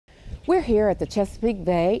We're here at the Chesapeake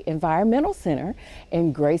Bay Environmental Center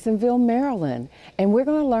in Graysonville, Maryland, and we're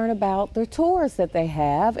going to learn about the tours that they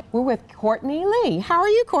have. We're with Courtney Lee. How are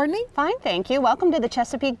you, Courtney? Fine, thank you. Welcome to the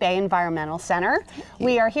Chesapeake Bay Environmental Center.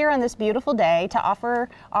 We are here on this beautiful day to offer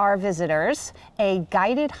our visitors a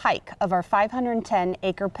guided hike of our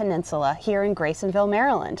 510-acre peninsula here in Graysonville,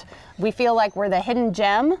 Maryland. We feel like we're the hidden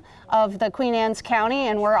gem of the Queen Anne's County,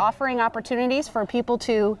 and we're offering opportunities for people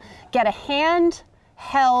to get a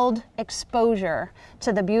hand-held exposure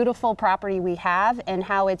to the beautiful property we have and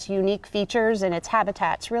how its unique features and its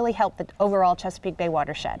habitats really help the overall Chesapeake Bay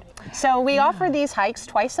watershed. So we offer these hikes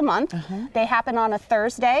twice a month. They happen on a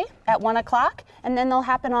Thursday at 1 o'clock, and then they'll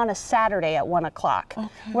happen on a Saturday at 1 o'clock.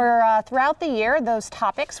 Where throughout the year, those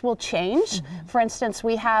topics will change. For instance,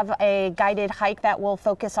 we have a guided hike that will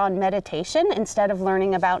focus on meditation instead of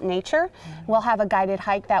learning about nature. We'll have a guided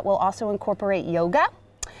hike that will also incorporate yoga.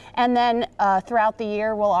 And then throughout the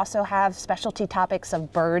year, we'll also have specialty topics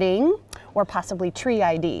of birding or possibly tree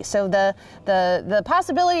ID. So the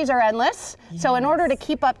possibilities are endless. Yes. So in order to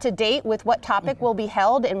keep up to date with what topic will be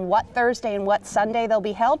held and what Thursday and what Sunday they'll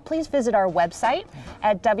be held, please visit our website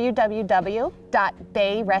at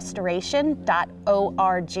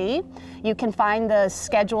www.bayrestoration.org. You can find the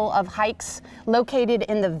schedule of hikes located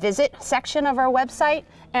in the visit section of our website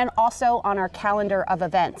and also on our calendar of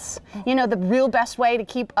events. You know, the real best way to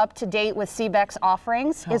keep up to date with CBEC's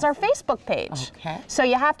offerings is our Facebook page. So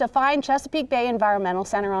you have to find Chesapeake Bay Environmental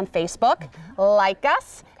Center on Facebook, like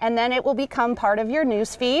us, and then it will become part of your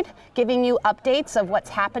news feed, giving you updates of what's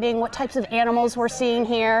happening, what types of animals we're seeing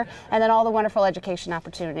here, and then all the wonderful education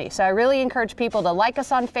opportunities. So I really encourage people to like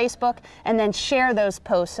us on Facebook and then share those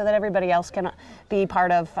posts so that everybody else can be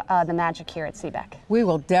part of the magic here at CBEC. We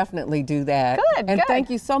will definitely do that. Good, and good. Thank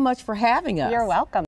you so much for having us. You're welcome.